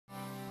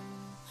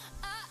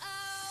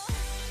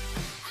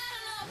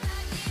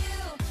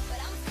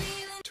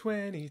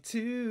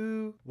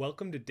22.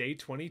 Welcome to day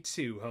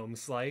 22, Home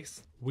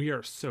Slice. We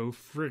are so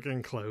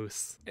friggin'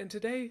 close. And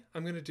today,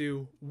 I'm gonna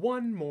do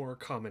one more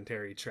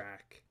commentary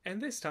track. And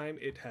this time,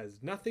 it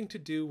has nothing to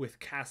do with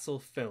Castle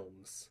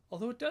Films.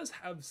 Although it does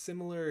have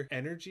similar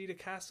energy to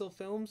Castle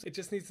Films, it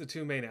just needs the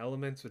two main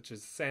elements, which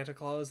is Santa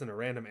Claus and a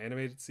random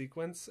animated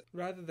sequence.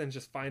 Rather than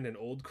just find an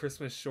old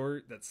Christmas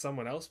short that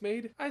someone else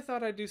made, I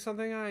thought I'd do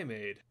something I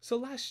made. So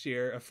last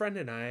year, a friend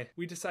and I,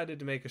 we decided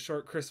to make a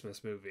short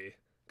Christmas movie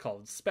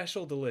called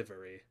Special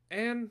Delivery,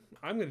 and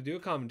I'm gonna do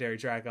a commentary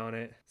track on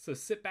it. So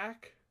sit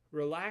back,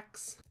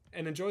 relax,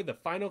 and enjoy the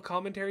final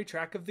commentary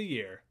track of the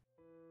year.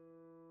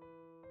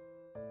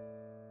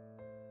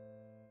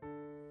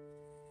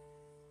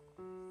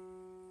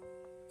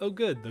 Oh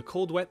good, the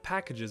cold wet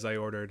packages I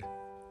ordered.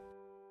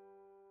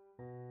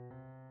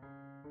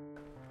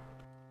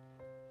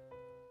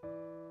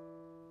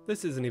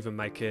 This isn't even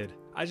my kid.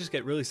 I just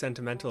get really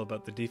sentimental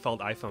about the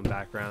default iPhone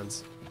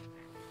backgrounds.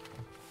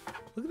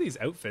 Look at these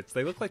outfits.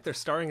 They look like they're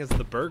starring as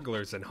the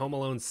burglars in Home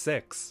Alone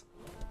 6.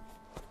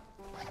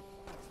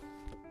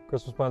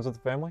 Christmas plans with the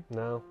family?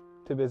 No.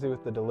 Too busy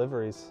with the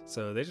deliveries.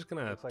 So they're just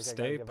gonna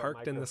stay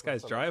parked in this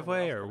guy's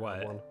driveway or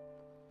what?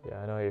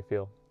 Yeah, I know how you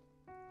feel.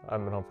 I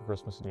haven't been home for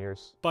Christmas in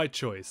years. By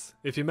choice.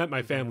 If you met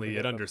my family,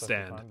 you'd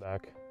understand.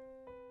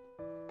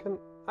 Can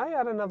I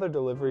add another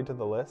delivery to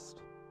the list?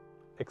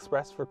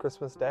 Express for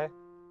Christmas Day?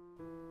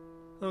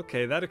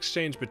 Okay, that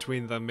exchange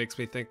between them makes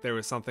me think there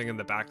was something in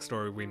the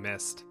backstory we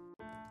missed.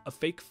 A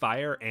fake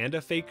fire and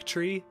a fake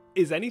tree?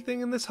 Is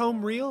anything in this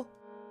home real?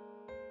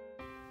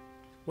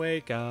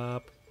 Wake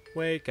up,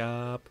 wake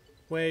up,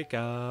 wake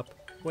up,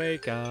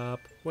 wake up,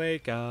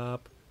 wake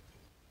up.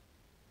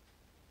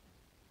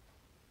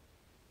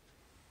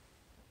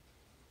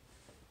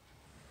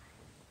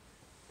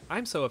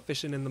 I'm so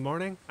efficient in the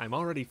morning, I'm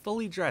already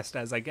fully dressed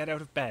as I get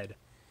out of bed.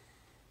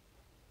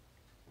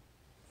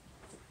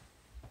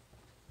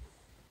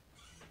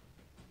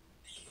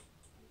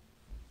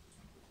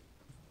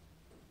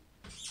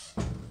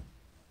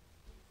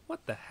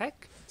 What the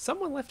heck?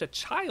 Someone left a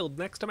child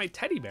next to my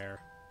teddy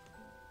bear.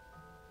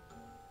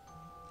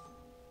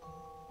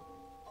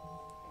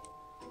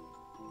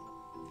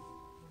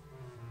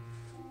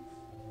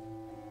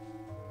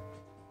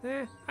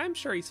 I'm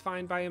sure he's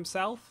fine by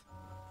himself.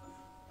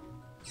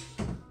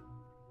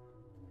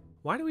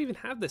 Why do we even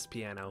have this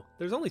piano?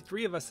 There's only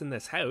 3 of us in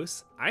this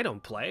house. I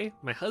don't play.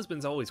 My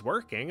husband's always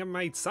working, and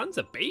my son's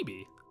a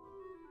baby.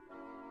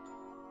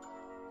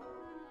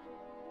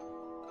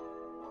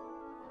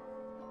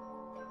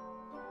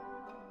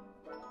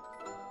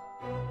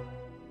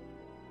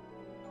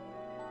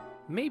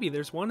 Maybe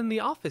there's one in the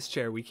office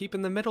chair we keep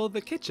in the middle of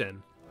the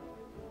kitchen.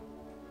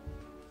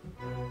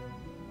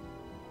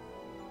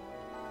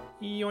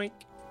 Yoink.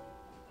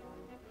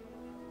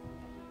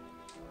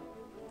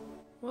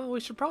 Well,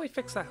 we should probably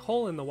fix that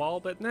hole in the wall,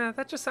 but nah,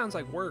 that just sounds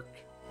like work.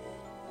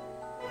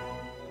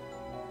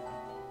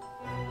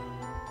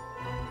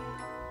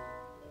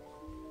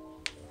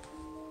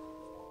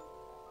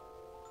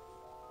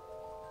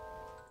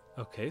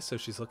 Okay, so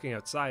she's looking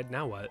outside,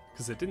 now what?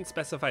 Because it didn't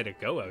specify to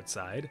go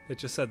outside, it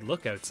just said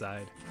look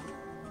outside.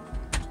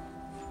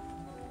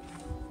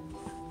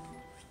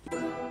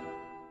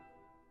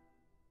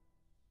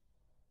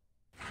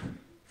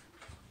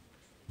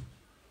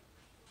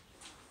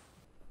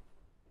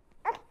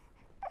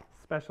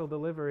 Special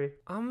delivery.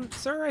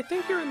 Sir, I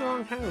think you're in the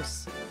wrong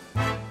house.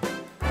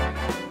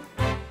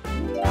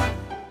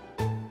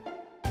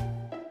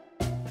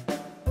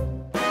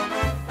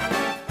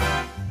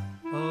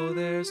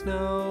 There's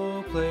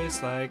no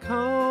place like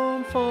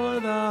home for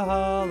the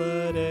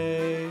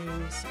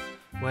holidays,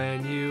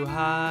 when you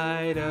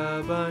hide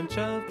a bunch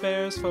of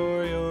bears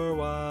for your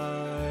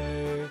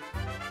wife.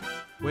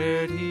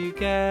 Where'd he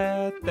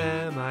get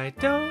them? I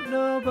don't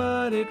know,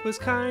 but it was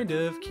kind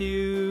of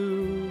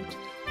cute.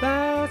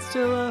 That's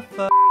still a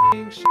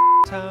fucking shit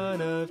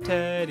ton of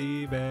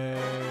teddy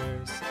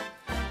bears.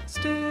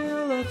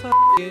 Still a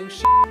fucking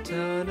shit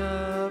ton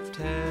of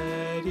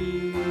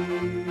teddy